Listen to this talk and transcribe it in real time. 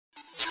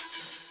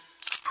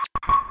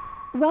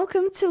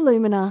Welcome to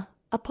Lumina,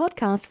 a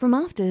podcast from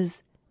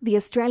AFTRS, the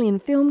Australian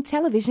Film,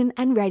 Television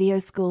and Radio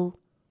School.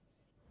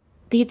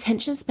 The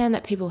attention span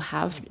that people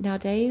have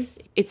nowadays,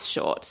 it's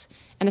short.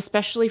 And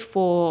especially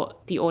for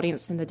the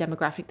audience and the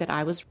demographic that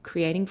I was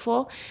creating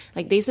for,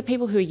 like these are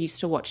people who are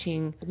used to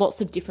watching lots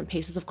of different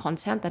pieces of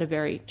content that are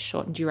very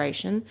short in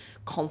duration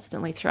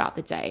constantly throughout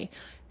the day.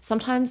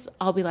 Sometimes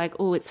I'll be like,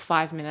 oh, it's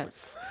 5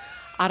 minutes.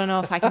 I don't know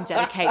if I can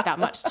dedicate that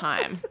much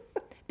time,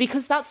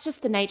 because that's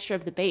just the nature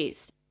of the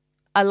beast.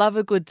 I love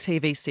a good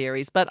TV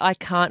series, but I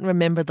can't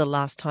remember the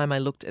last time I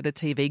looked at a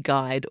TV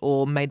guide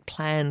or made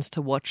plans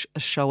to watch a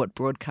show at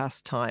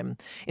broadcast time.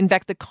 In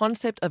fact, the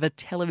concept of a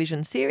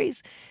television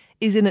series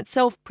is in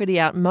itself pretty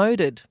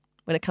outmoded.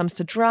 When it comes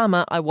to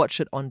drama, I watch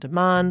it on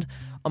demand,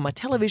 on my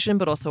television,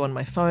 but also on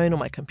my phone or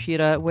my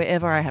computer,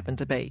 wherever I happen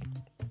to be.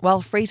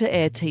 While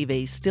free-to-air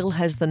TV still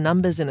has the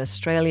numbers in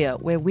Australia,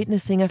 we're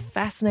witnessing a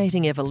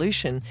fascinating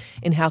evolution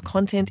in how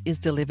content is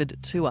delivered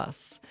to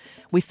us.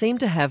 We seem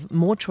to have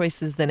more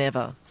choices than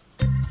ever.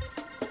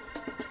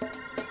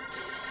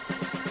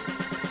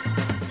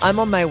 I'm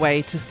on my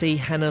way to see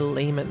Hannah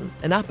Lehmann,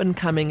 an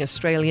up-and-coming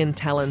Australian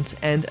talent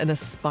and an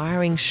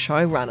aspiring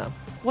showrunner.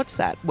 What's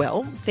that?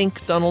 Well,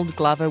 think Donald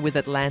Glover with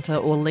Atlanta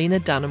or Lena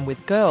Dunham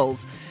with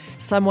Girls.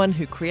 Someone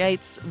who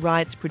creates,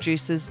 writes,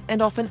 produces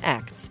and often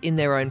acts in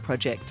their own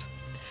project.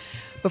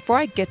 Before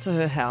I get to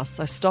her house,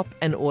 I stop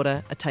and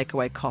order a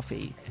takeaway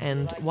coffee.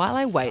 And while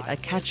I wait, I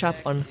catch up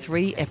on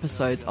 3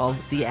 episodes of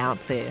The Out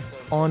There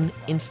on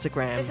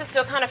Instagram. This is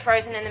still kind of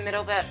frozen in the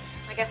middle, but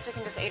I guess we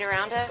can just eat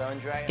around it.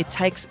 It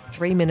takes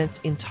 3 minutes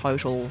in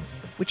total,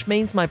 which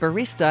means my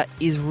barista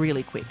is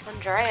really quick.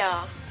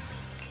 Andrea.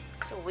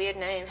 It's a weird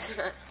name, isn't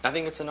it? I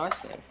think it's a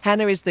nice name.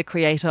 Hannah is the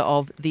creator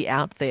of The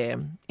Out There.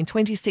 In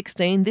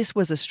 2016, this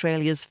was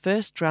Australia's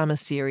first drama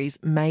series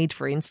made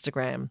for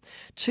Instagram.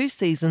 2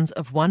 seasons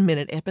of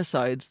 1-minute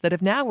episodes that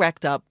have now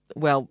racked up,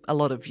 well, a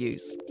lot of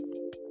views.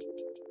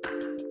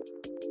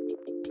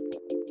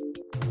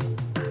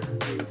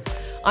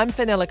 I'm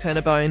Fenella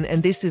Kernebone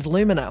and this is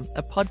Lumina,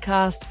 a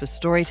podcast for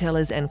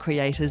storytellers and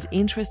creators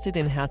interested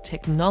in how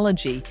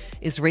technology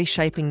is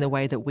reshaping the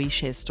way that we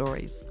share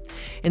stories.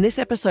 In this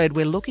episode,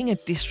 we're looking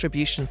at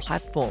distribution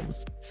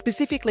platforms,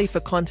 specifically for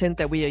content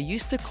that we are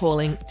used to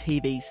calling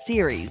TV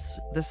series,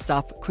 the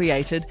stuff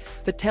created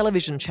for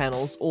television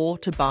channels or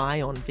to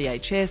buy on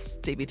VHS,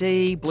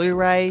 DVD,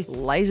 Blu-ray,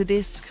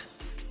 Laserdisc.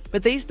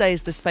 But these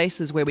days, the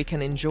spaces where we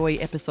can enjoy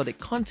episodic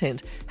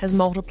content has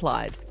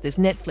multiplied. There's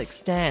Netflix,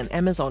 Stan,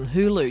 Amazon,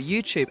 Hulu,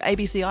 YouTube,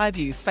 ABC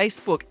iView,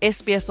 Facebook,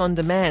 SBS On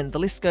Demand, the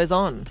list goes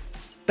on.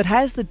 But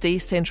has the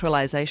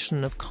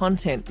decentralisation of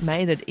content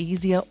made it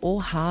easier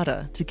or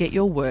harder to get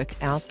your work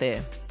out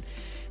there?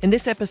 In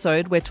this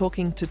episode, we're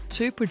talking to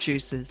 2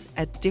 producers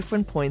at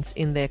different points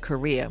in their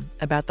career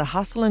about the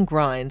hustle and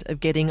grind of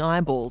getting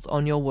eyeballs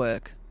on your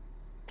work.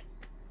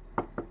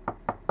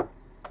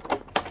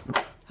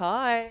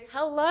 Hi.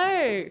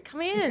 Hello, come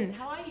in.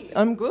 How are you?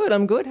 I'm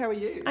good. How are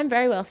you? I'm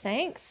very well,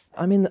 thanks.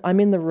 I'm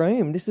in the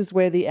room. This is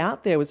where The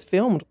Out There was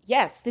filmed.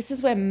 Yes, this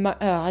is where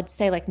I'd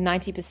say like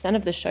 90%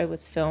 of the show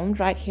was filmed,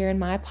 right here in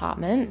my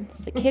apartment.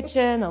 It's the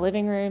kitchen, the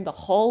living room, the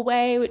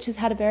hallway, which has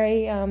had a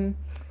very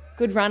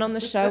good run on the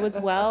show as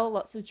well.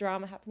 Lots of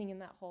drama happening in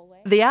that hallway.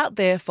 The Out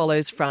There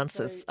follows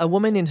Frances, a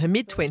woman in her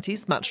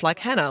mid-20s, much like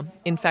Hannah,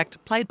 in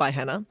fact played by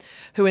Hannah,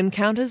 who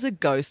encounters a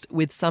ghost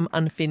with some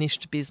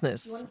unfinished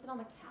business. You want to sit on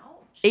the couch?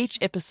 Each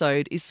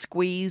episode is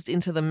squeezed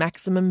into the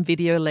maximum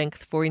video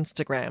length for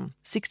Instagram,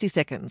 60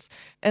 seconds,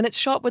 and it's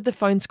shot with the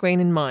phone screen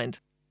in mind.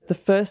 The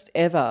first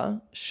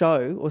ever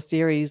show or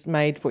series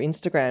made for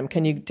Instagram,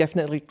 can you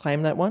definitely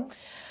claim that one?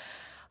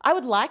 I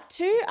would like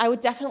to. I would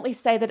definitely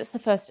say that it's the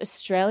first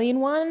Australian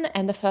one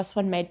and the first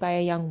one made by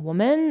a young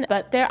woman.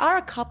 But there are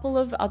a couple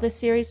of other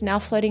series now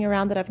floating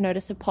around that I've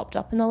noticed have popped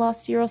up in the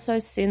last year or so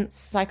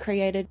since I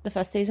created the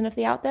first season of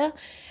The Out There.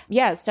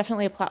 Yeah, it's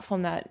definitely a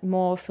platform that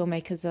more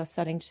filmmakers are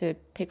starting to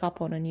pick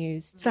up on and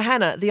use. For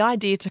Hannah, the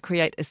idea to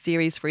create a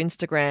series for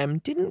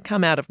Instagram didn't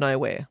come out of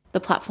nowhere. The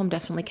platform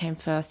definitely came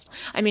first.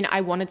 I mean, I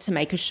wanted to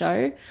make a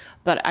show,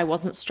 but I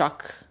wasn't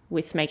struck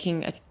with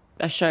making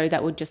a show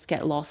that would just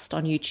get lost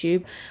on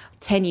YouTube.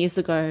 10 years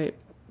ago,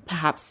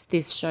 perhaps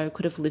this show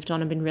could have lived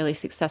on and been really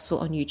successful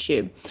on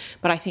YouTube.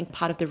 But I think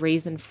part of the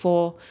reason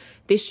for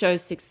this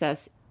show's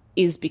success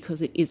is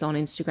because it is on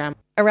Instagram.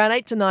 Around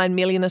 8 to 9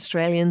 million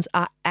Australians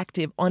are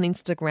active on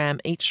Instagram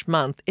each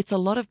month. It's a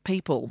lot of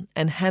people,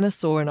 and Hannah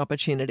saw an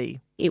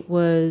opportunity. It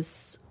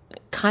was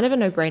kind of a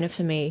no-brainer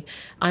for me.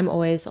 I'm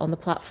always on the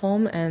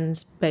platform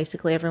and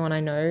basically everyone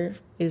I know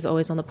is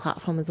always on the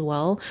platform as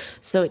well.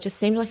 So it just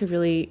seemed like a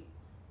really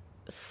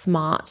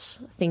smart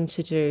thing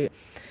to do.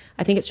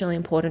 I think it's really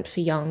important for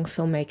young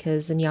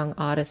filmmakers and young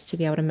artists to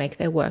be able to make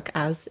their work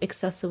as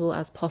accessible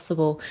as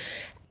possible.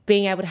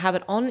 Being able to have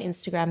it on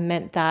Instagram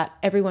meant that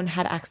everyone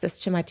had access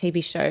to my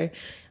TV show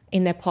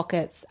in their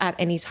pockets at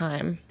any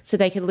time. So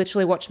they could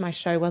literally watch my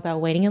show while they were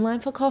waiting in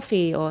line for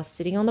coffee or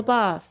sitting on the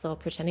bus or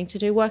pretending to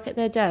do work at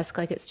their desk.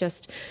 Like, it's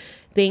just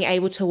being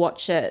able to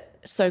watch it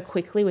so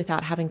quickly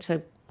without having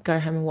to go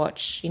home and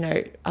watch,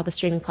 other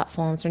streaming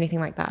platforms or anything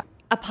like that.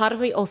 A part of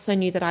me also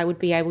knew that I would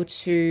be able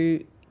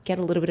to get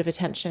a little bit of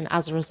attention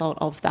as a result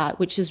of that,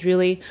 which is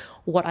really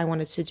what I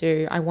wanted to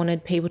do. I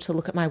wanted people to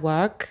look at my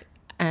work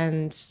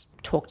and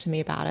talk to me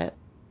about it,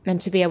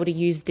 and to be able to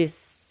use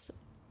this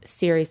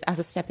series as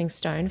a stepping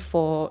stone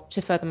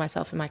to further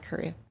myself in my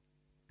career.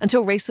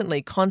 Until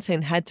recently,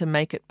 content had to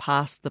make it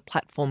past the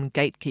platform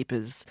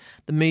gatekeepers,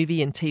 the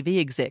movie and TV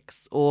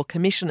execs, or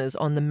commissioners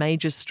on the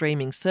major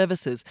streaming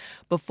services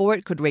before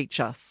it could reach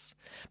us.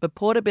 But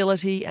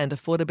portability and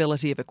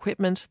affordability of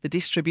equipment, the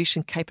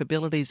distribution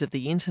capabilities of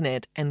the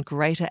internet, and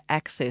greater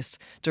access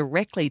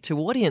directly to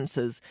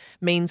audiences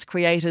means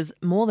creators,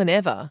 more than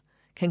ever,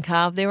 can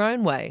carve their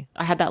own way.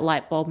 I had that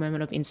light bulb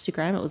moment of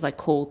Instagram. It was like,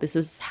 cool, this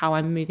is how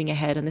I'm moving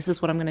ahead and this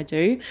is what I'm going to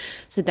do.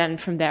 So then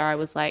from there I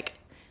was like,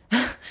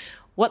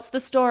 what's the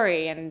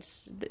story? And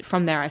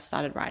from there I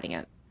started writing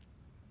it.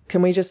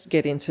 Can we just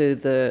get into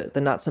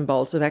the nuts and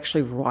bolts of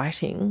actually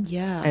writing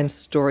and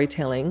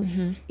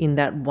storytelling in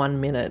that 1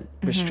 minute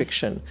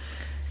restriction?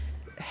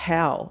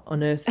 How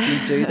on earth do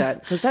you do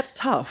that? Because that's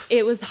tough.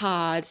 It was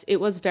hard. It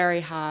was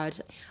very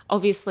hard.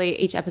 Obviously,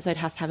 each episode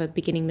has to have a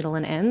beginning, middle,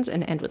 and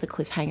end with a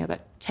cliffhanger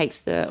that takes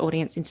the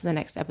audience into the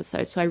next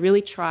episode. So I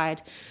really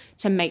tried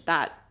to make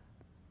that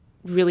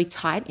really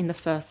tight in the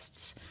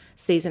first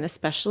season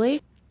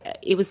especially.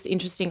 It was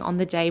interesting, on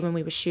the day when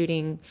we were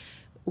shooting,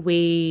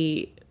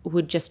 we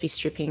would just be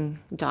stripping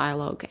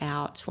dialogue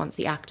out once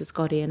the actors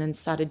got in and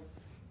started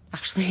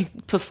actually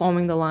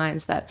performing the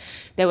lines, that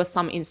there were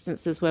some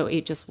instances where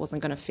it just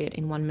wasn't going to fit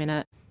in 1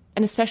 minute.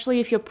 And especially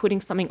if you're putting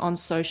something on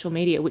social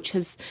media, which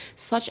has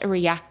such a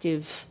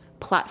reactive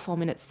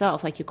platform in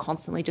itself, like you're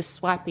constantly just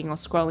swiping or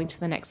scrolling to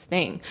the next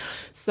thing.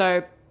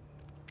 So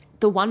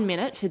the 1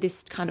 minute for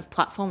this kind of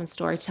platform and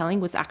storytelling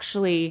was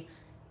actually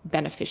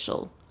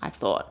beneficial, I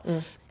thought.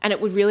 And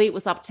it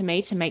was up to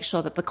me to make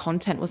sure that the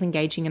content was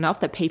engaging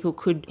enough that people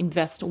could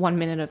invest 1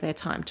 minute of their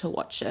time to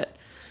watch it.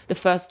 The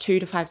first 2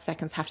 to 5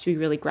 seconds have to be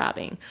really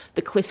grabbing.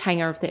 The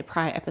cliffhanger of their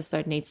prior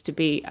episode needs to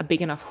be a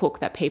big enough hook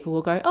that people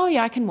will go, oh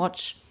yeah, I can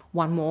watch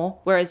one more.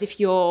 Whereas if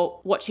you're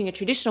watching a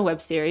traditional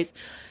web series,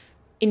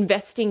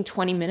 investing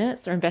 20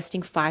 minutes or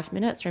investing 5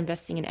 minutes or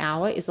investing an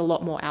hour is a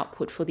lot more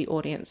output for the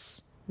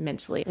audience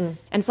mentally.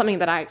 And something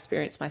that I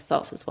experienced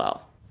myself as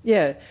well.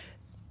 Yeah.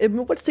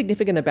 What's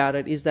significant about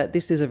it is that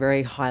this is a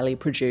very highly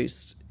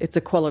produced, it's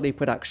a quality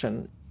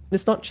production.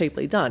 It's not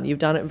cheaply done. You've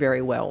done it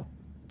very well.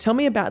 Tell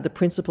me about the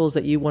principles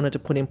that you wanted to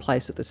put in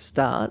place at the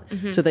start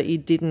so that you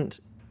didn't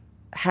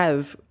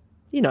have,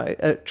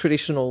 a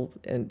traditional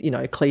and,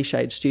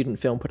 cliched student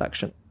film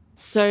production.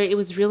 So it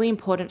was really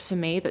important for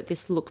me that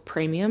this look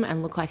premium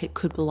and look like it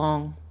could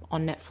belong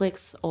on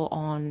Netflix or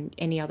on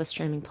any other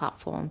streaming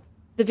platform.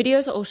 The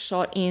videos are all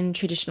shot in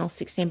traditional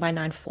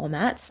 16:9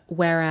 format,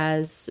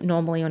 whereas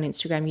normally on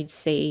Instagram you'd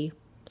see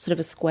sort of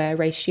a square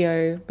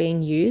ratio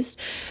being used.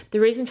 The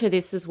reason for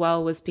this as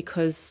well was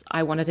because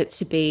I wanted it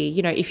to be,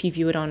 if you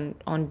view it on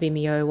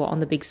Vimeo or on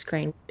the big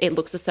screen, it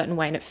looks a certain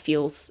way and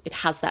it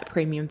has that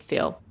premium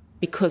feel.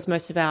 Because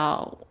most of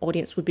our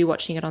audience would be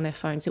watching it on their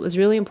phones, it was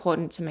really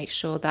important to make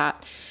sure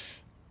that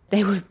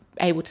they were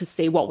able to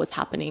see what was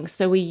happening.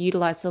 So we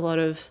utilized a lot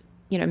of,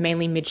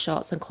 mainly mid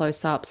shots and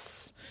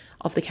close-ups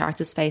of the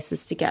characters'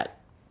 faces to get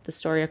the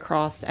story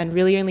across, and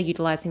really only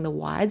utilizing the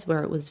wides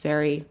where it was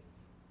very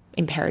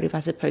imperative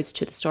as opposed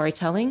to the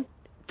storytelling.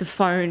 The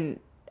phone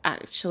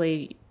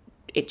actually,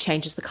 it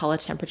changes the color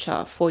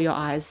temperature for your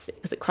eyes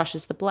because it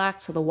crushes the black,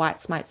 so the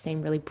whites might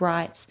seem really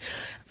bright.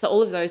 So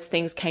all of those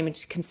things came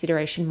into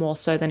consideration more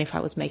so than if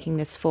I was making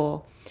this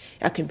for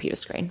a computer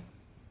screen.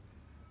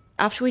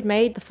 After we'd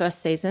made the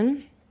first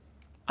season,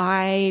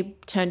 I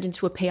turned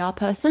into a PR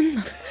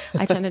person.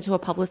 I turned into a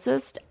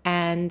publicist,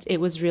 and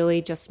it was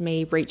really just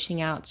me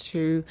reaching out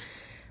to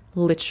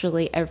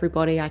literally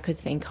everybody I could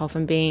think of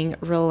and being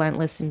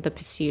relentless in the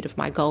pursuit of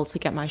my goal to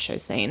get my show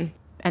seen.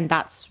 And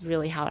that's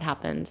really how it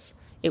happened.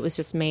 It was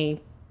just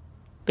me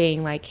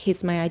being like,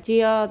 here's my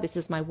idea, this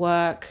is my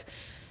work,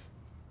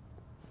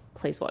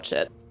 please watch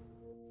it.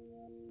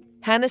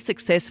 Hannah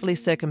successfully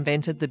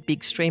circumvented the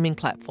big streaming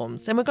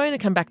platforms, and we're going to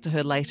come back to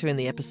her later in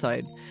the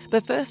episode.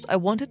 But first, I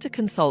wanted to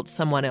consult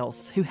someone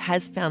else who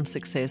has found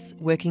success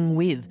working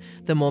with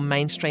the more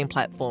mainstream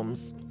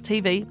platforms,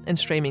 TV and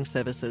streaming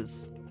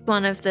services.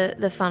 One of the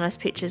funnest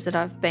pitches that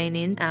I've been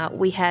in,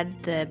 we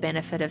had the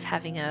benefit of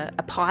having a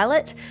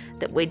pilot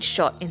that we'd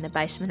shot in the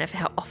basement of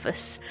our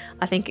office.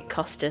 I think it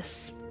cost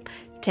us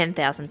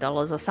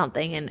 $10,000 or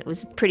something, and it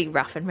was pretty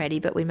rough and ready,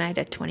 but we made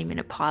a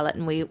 20-minute pilot,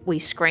 and we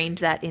screened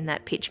that in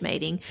that pitch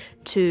meeting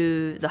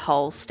to the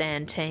whole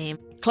Stan team.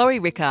 Chloe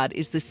Rickard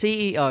is the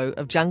CEO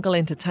of Jungle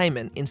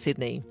Entertainment in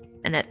Sydney.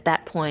 And at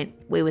that point,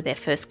 we were their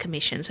first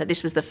commission. So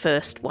this was the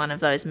first one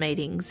of those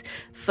meetings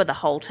for the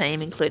whole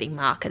team, including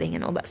marketing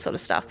and all that sort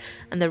of stuff.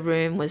 And the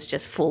room was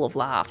just full of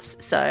laughs.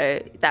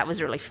 So that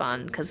was really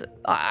fun because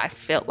I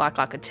felt like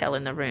I could tell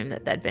in the room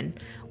that they'd been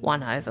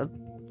won over.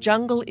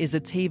 Jungle is a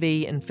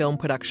TV and film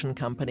production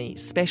company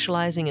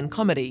specialising in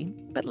comedy,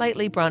 but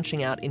lately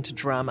branching out into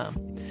drama.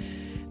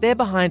 They're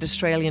behind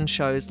Australian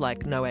shows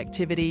like No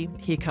Activity,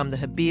 Here Come the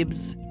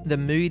Habibs, The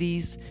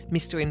Moodies,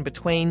 Mr. In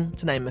Between,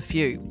 to name a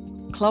few.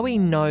 Chloe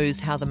knows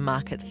how the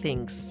market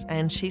thinks,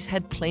 and she's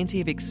had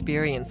plenty of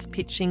experience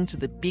pitching to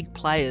the big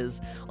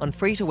players on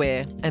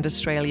free-to-air and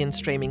Australian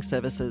streaming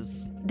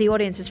services. The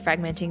audience is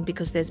fragmenting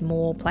because there's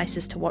more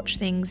places to watch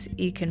things.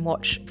 You can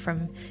watch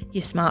from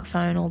your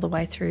smartphone all the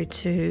way through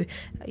to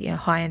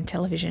high-end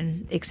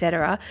television,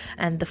 etc.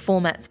 And the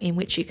formats in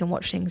which you can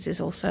watch things is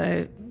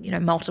also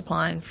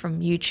multiplying from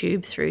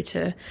YouTube through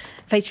to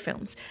feature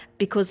films.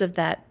 Because of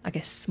that, I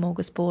guess,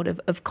 smorgasbord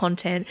of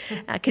content,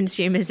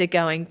 consumers are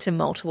going to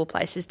multiple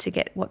places to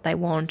get what they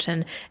want,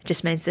 and it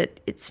just means that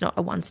it's not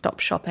a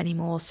one-stop shop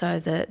anymore. So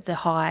the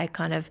high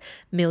kind of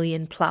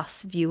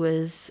million-plus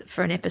viewers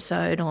for an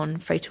episode on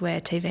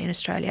free-to-air TV in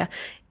Australia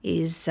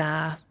is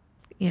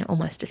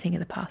almost a thing of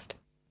the past.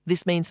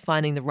 This means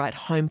finding the right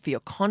home for your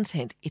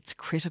content. It's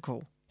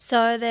critical.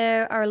 So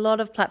there are a lot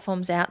of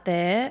platforms out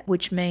there,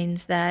 which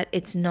means that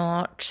it's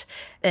not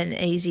an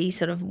easy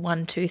sort of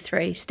 1, 2,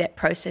 3 step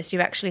process. You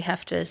actually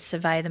have to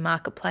survey the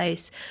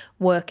marketplace,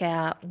 work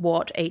out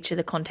what each of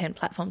the content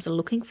platforms are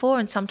looking for,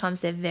 and sometimes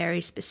they're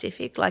very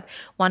specific. Like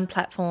one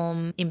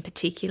platform in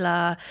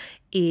particular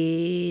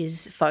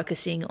is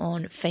focusing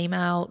on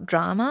female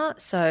drama.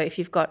 So if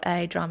you've got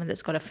a drama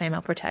that's got a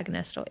female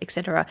protagonist or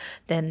etc.,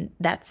 then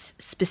that's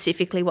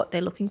specifically what they're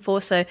looking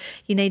for. So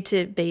you need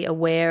to be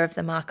aware of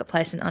the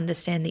marketplace and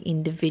understand the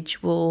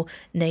individual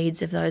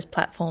needs of those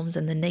platforms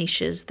and the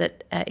niches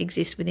that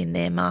exist within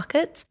their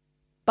markets.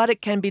 But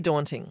it can be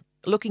daunting.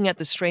 Looking at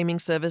the streaming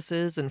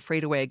services and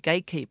free-to-air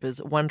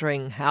gatekeepers,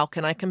 wondering how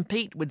can I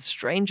compete with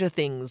Stranger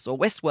Things or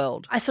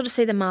Westworld? I sort of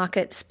see the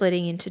market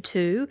splitting into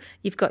two.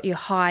 You've got your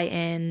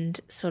high-end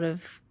sort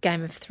of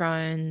Game of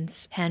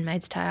Thrones,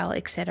 Handmaid's Tale,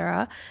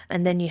 etc.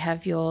 And then you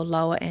have your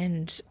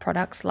lower-end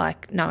products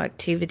like No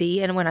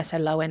Activity. And when I say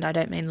low-end, I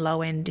don't mean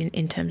low-end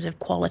in terms of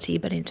quality,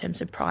 but in terms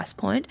of price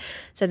point.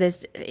 So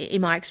there's,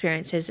 in my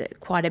experience, there's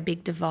quite a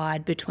big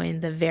divide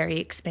between the very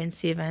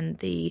expensive and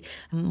the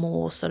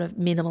more sort of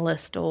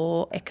minimalist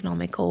or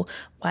economical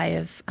way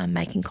of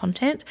making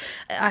content.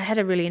 I had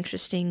a really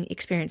interesting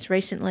experience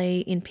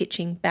recently in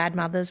pitching Bad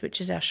Mothers, which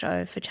is our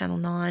show for Channel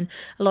 9.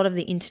 A lot of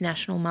the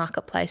international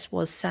marketplace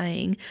was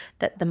saying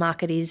that the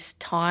market is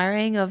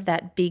tiring of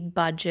that big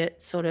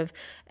budget sort of,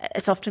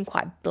 it's often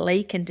quite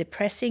bleak and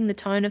depressing, the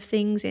tone of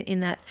things in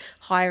that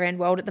higher end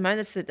world at the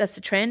moment. That's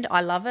the trend.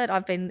 I love it.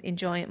 I've been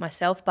enjoying it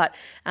myself, but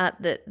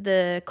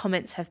the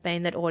comments have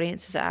been that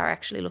audiences are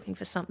actually looking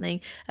for something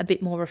a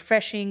bit more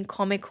refreshing,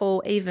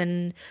 comical,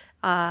 even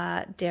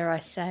dare I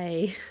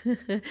say,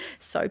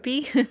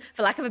 soapy,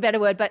 for lack of a better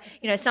word, but,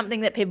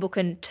 something that people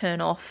can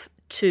turn off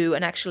to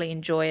and actually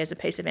enjoy as a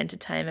piece of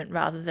entertainment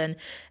rather than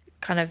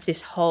kind of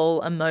this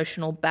whole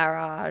emotional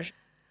barrage.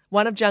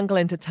 One of Jungle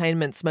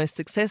Entertainment's most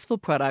successful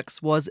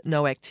products was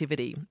No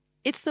Activity.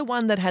 It's the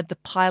one that had the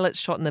pilot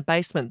shot in the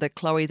basement that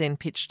Chloe then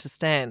pitched to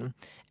Stan,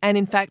 and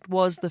in fact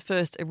was the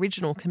first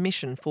original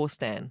commission for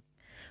Stan.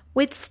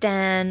 With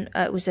Stan,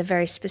 it was a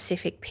very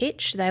specific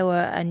pitch. They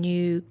were a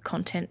new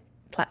content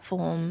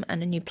platform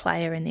and a new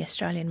player in the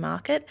Australian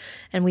market,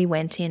 and we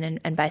went in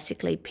and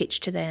basically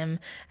pitched to them,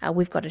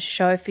 we've got a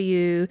show for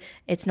you.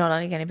 It's not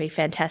only going to be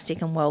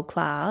fantastic and world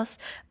class,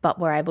 but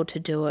we're able to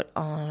do it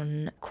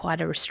on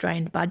quite a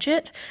restrained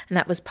budget, and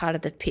that was part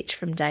of the pitch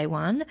from day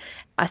one.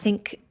 I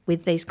think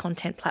with these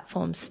content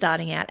platforms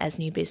starting out as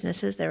new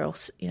businesses, they're all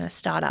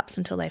startups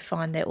until they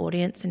find their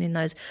audience, and in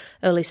those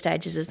early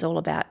stages it's all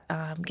about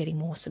getting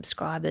more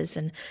subscribers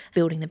and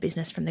building the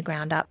business from the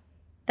ground up.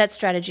 That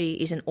strategy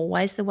isn't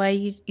always the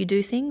way you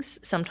do things.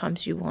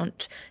 Sometimes you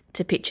want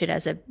to pitch it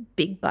as a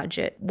big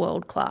budget,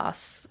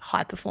 world-class,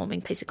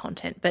 high-performing piece of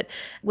content. But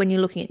when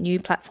you're looking at new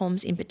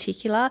platforms in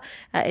particular,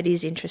 it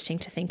is interesting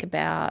to think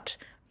about,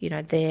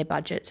 their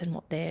budgets and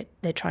what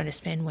they're trying to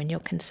spend when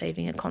you're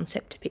conceiving a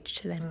concept to pitch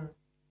to them.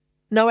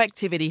 No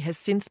Activity has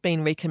since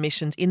been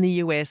recommissioned in the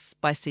US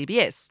by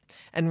CBS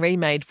and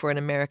remade for an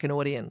American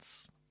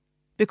audience.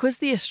 Because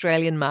the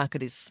Australian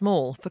market is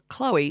small, for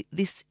Chloe,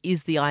 this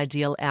is the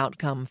ideal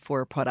outcome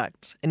for a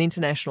product. An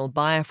international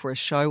buyer for a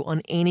show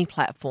on any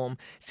platform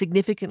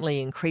significantly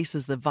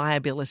increases the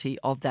viability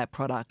of that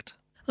product.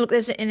 Look,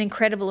 there's an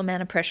incredible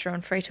amount of pressure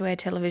on free-to-air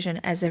television,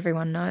 as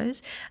everyone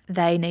knows.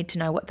 They need to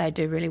know what they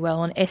do really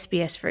well. On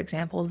SBS, for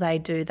example, they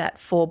do that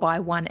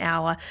 4x1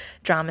 hour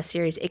drama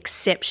series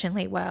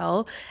exceptionally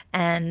well.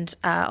 And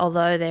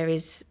although there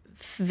is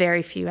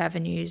very few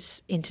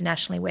avenues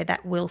internationally where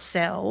that will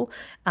sell,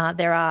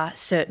 there are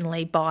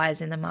certainly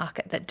buyers in the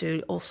market that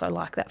do also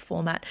like that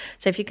format.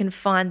 So if you can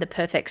find the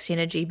perfect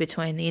synergy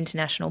between the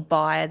international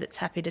buyer that's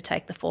happy to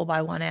take the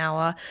 4x1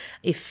 hour,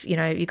 if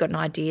you've got an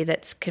idea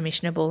that's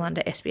commissionable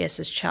under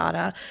SBS's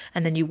charter,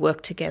 and then you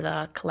work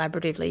together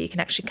collaboratively, you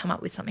can actually come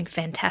up with something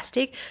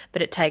fantastic.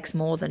 But it takes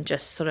more than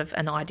just sort of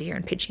an idea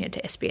and pitching it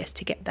to SBS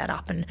to get that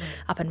up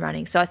and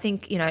running. So I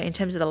think in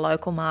terms of the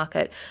local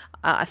market,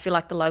 I feel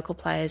like the local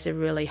players are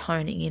really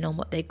honing in on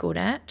what they're good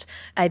at.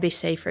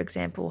 ABC, for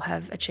example,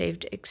 have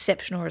achieved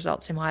exceptional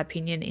results, in my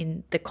opinion,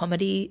 in the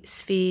comedy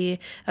sphere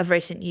of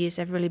recent years.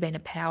 They've really been a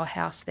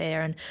powerhouse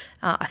there, and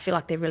I feel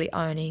like they're really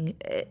owning,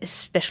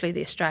 especially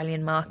the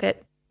Australian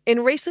market.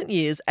 In recent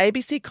years,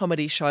 ABC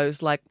comedy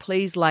shows like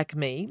Please Like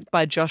Me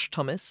by Josh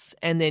Thomas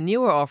and their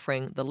newer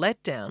offering, The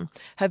Letdown,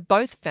 have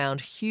both found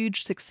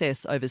huge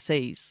success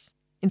overseas.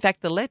 In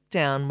fact, The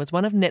Letdown was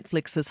one of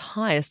Netflix's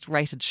highest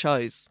rated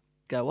shows.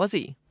 Go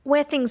Aussie.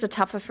 Where things are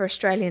tougher for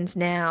Australians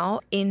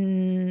now,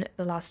 in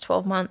the last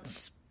 12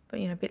 months,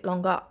 a bit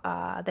longer,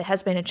 there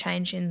has been a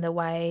change in the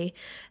way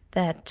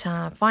that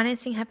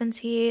financing happens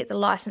here. The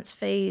licence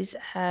fees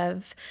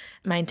have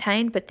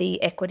maintained, but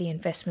the equity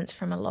investments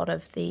from a lot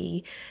of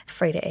the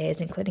free-to-airs,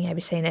 including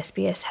ABC and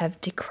SBS,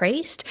 have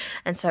decreased.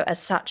 And so as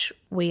such,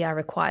 we are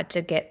required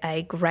to get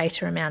a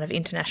greater amount of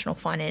international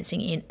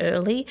financing in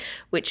early,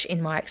 which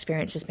in my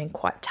experience has been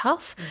quite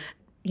tough.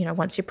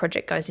 Once your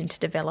project goes into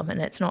development,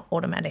 it's not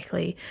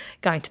automatically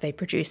going to be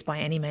produced by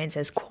any means.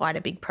 There's quite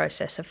a big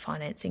process of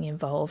financing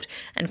involved,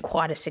 and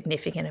quite a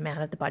significant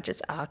amount of the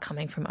budgets are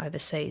coming from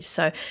overseas.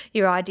 So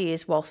your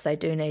ideas, whilst they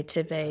do need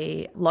to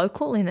be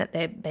local in that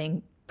they're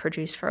being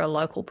produced for a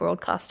local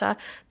broadcaster,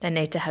 they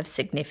need to have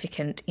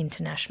significant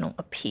international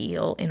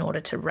appeal in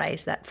order to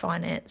raise that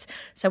finance.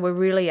 So we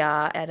really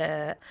are at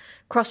a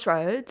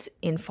crossroads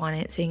in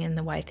financing and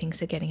the way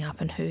things are getting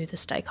up and who the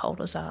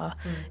stakeholders are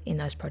in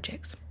those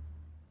projects.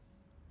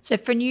 So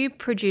for new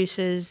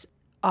producers,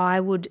 I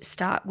would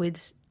start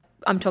with,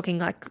 I'm talking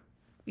like,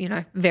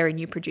 very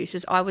new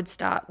producers. I would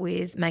start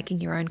with making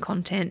your own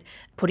content,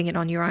 putting it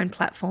on your own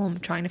platform,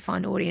 trying to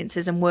find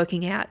audiences and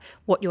working out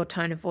what your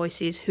tone of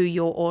voice is, who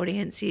your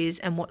audience is,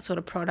 and what sort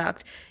of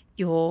product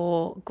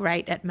you're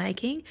great at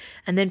making.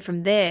 And then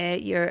from there,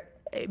 you're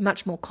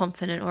much more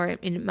confident, or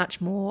in a much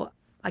more,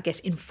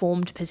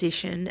 informed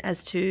position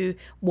as to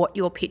what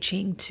you're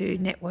pitching to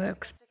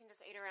networks.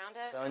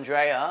 So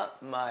Andrea,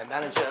 my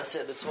manager,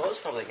 said the tour's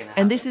probably going to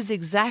happen. And this is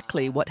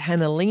exactly what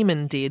Hannah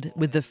Lehman did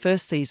with the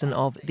first season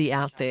of The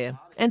Out There,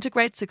 and to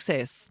great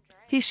success.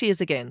 Here she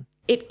is again.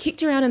 It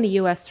kicked around in the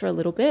US for a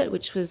little bit,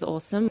 which was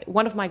awesome.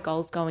 One of my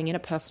goals going in, a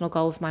personal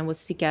goal of mine,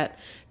 was to get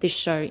this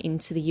show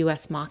into the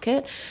US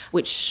market,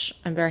 which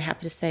I'm very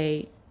happy to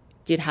say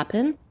did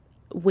happen.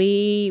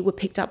 We were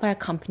picked up by a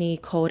company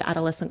called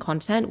Adolescent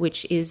Content,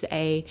 which is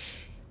a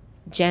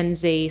Gen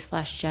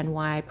Z/Gen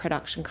Y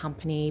production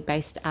company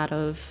based out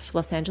of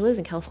Los Angeles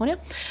in California.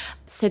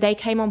 So they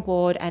came on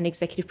board and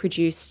executive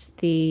produced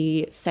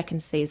the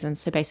second season.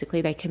 So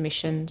basically they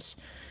commissioned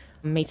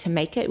me to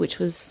make it, which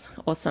was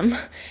awesome.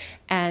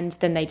 And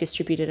then they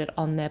distributed it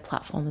on their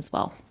platform as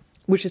well.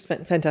 Which is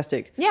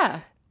fantastic. Yeah.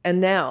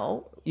 And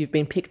now you've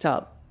been picked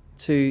up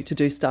to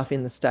do stuff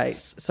in the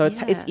States. So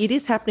it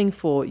is happening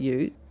for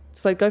you.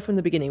 So go from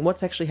the beginning.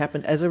 What's actually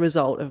happened as a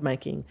result of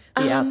making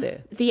The Out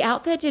There? The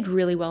Out There did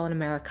really well in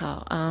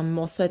America,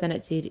 more so than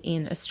it did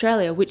in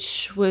Australia,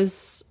 which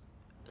was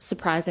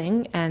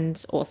surprising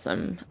and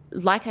awesome.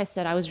 Like I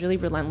said, I was really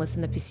relentless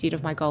in the pursuit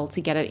of my goal to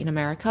get it in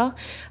America.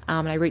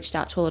 And I reached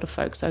out to a lot of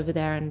folks over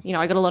there, and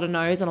I got a lot of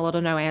no's and a lot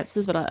of no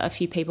answers, but a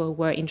few people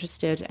were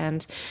interested,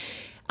 and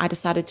I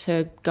decided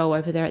to go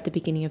over there at the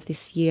beginning of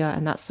this year,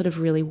 and that's sort of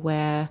really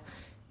where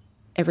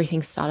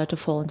everything started to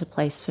fall into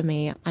place for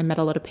me. I met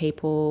a lot of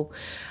people.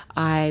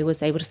 I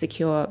was able to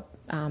secure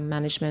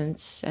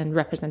management and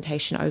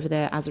representation over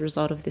there as a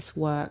result of this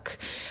work,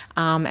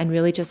 and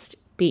really just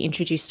be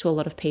introduced to a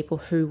lot of people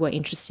who were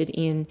interested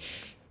in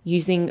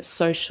using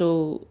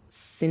social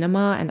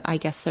cinema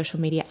and social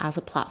media as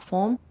a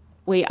platform.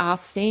 We are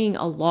seeing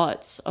a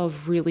lot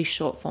of really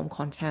short form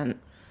content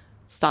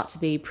start to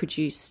be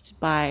produced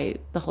by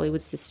the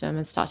Hollywood system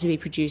and start to be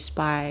produced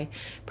by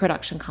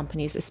production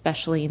companies,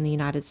 especially in the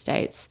United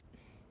States.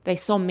 They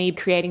saw me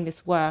creating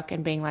this work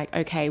and being like,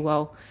 okay,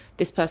 well,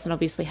 this person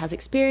obviously has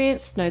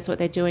experience, knows what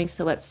they're doing,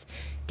 so let's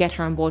get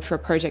her on board for a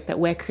project that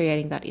we're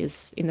creating that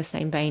is in the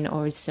same vein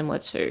or is similar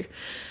to.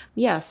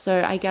 Yeah,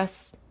 so I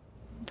guess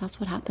that's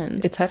what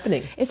happened. It's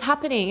happening. It's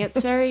happening.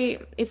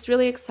 It's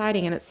really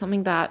exciting, and it's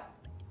something that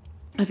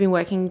I've been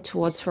working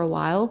towards for a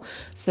while.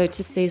 So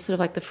to see sort of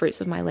like the fruits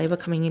of my labor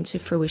coming into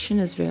fruition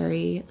is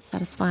very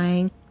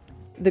satisfying.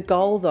 The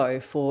goal,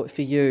 though, for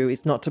you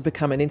is not to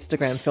become an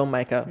Instagram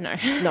filmmaker. No.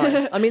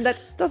 No. I mean,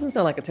 that doesn't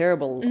sound like a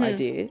terrible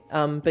idea,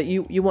 but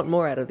you want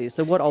more out of this.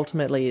 So what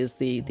ultimately is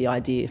the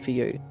idea for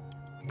you?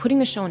 Putting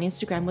the show on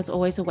Instagram was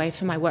always a way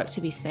for my work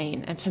to be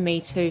seen and for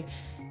me to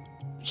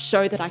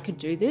show that I could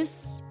do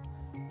this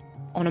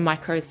on a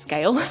micro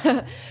scale.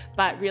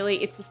 But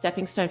really, it's a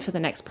stepping stone for the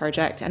next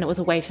project, and it was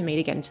a way for me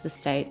to get into the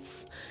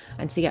States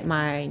and to get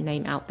my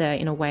name out there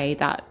in a way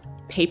that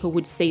people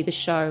would see the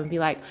show and be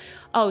like,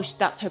 oh,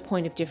 that's her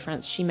point of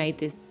difference. She made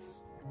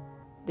this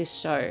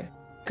show.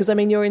 Because, I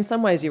mean, in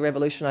some ways, you're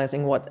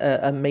revolutionising what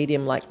a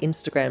medium like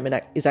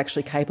Instagram is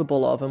actually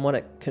capable of and what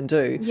it can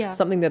do. Yeah.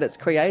 Something that its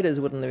creators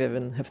wouldn't have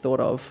even have thought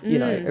of,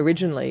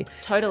 originally.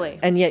 Totally.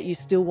 And yet you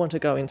still want to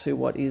go into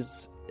what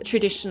is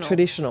traditional.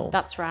 Traditional.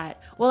 That's right.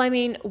 Well, I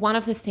mean, one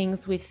of the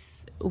things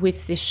with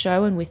with this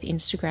show and with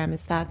Instagram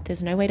is that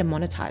there's no way to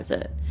monetize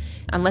it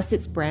unless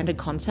it's branded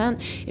content.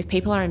 If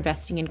people are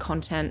investing in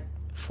content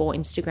for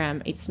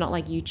Instagram, it's not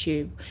like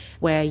YouTube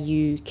where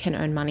you can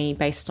earn money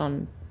based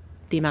on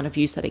the amount of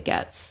views that it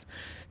gets.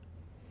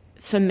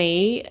 For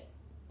me,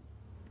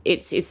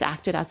 it's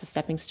acted as a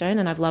stepping stone,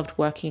 and I've loved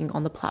working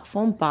on the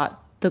platform, but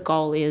the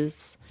goal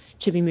is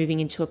to be moving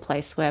into a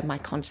place where my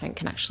content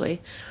can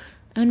actually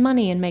earn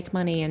money and make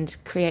money and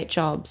create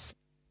jobs.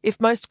 If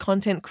most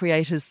content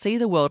creators see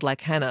the world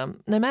like Hannah,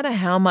 no matter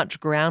how much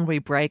ground we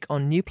break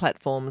on new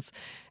platforms,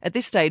 at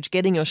this stage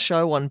getting your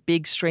show on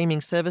big streaming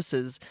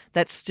services,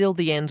 that's still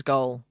the end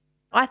goal.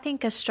 I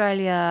think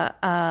Australia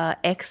are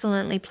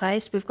excellently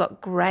placed. We've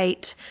got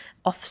great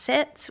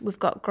offsets, we've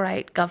got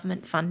great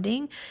government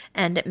funding,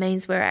 and it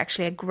means we're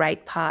actually a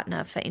great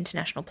partner for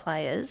international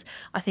players.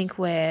 I think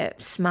we're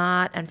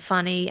smart and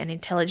funny and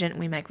intelligent, and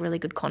we make really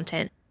good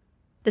content.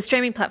 The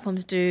streaming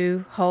platforms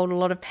do hold a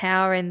lot of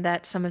power in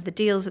that some of the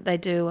deals that they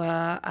do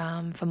are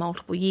for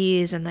multiple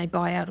years and they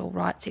buy out all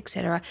rights,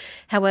 etc.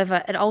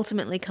 However, it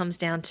ultimately comes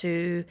down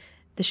to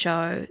the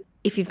show.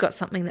 If you've got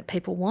something that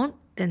people want,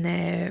 then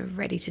they're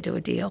ready to do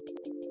a deal.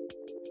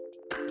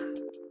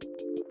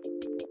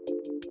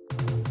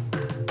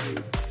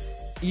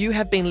 You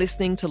have been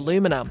listening to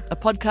Lumina, a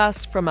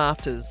podcast from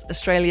AFTRS,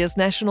 Australia's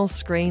national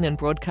screen and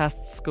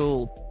broadcast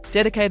school,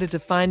 dedicated to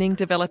finding,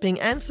 developing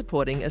and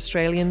supporting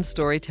Australian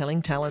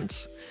storytelling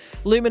talent.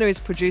 Lumina is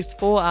produced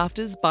for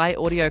AFTRS by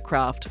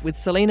Audiocraft with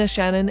Selena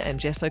Shannon and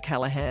Jess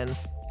O'Callaghan.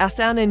 Our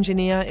sound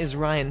engineer is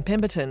Ryan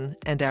Pemberton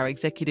and our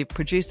executive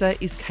producer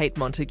is Kate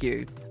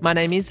Montague. My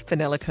name is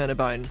Fenella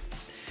Kernebone.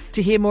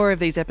 To hear more of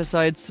these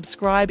episodes,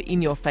 subscribe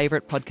in your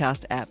favourite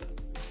podcast app.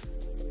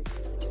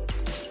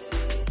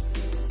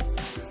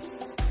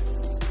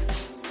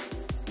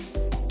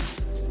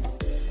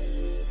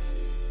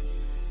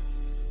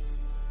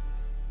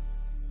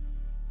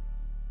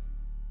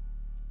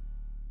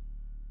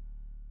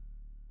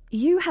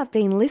 You have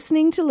been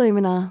listening to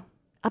Lumina,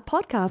 a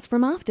podcast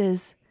from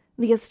AFTRS,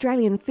 the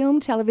Australian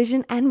Film,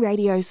 Television and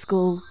Radio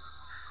School.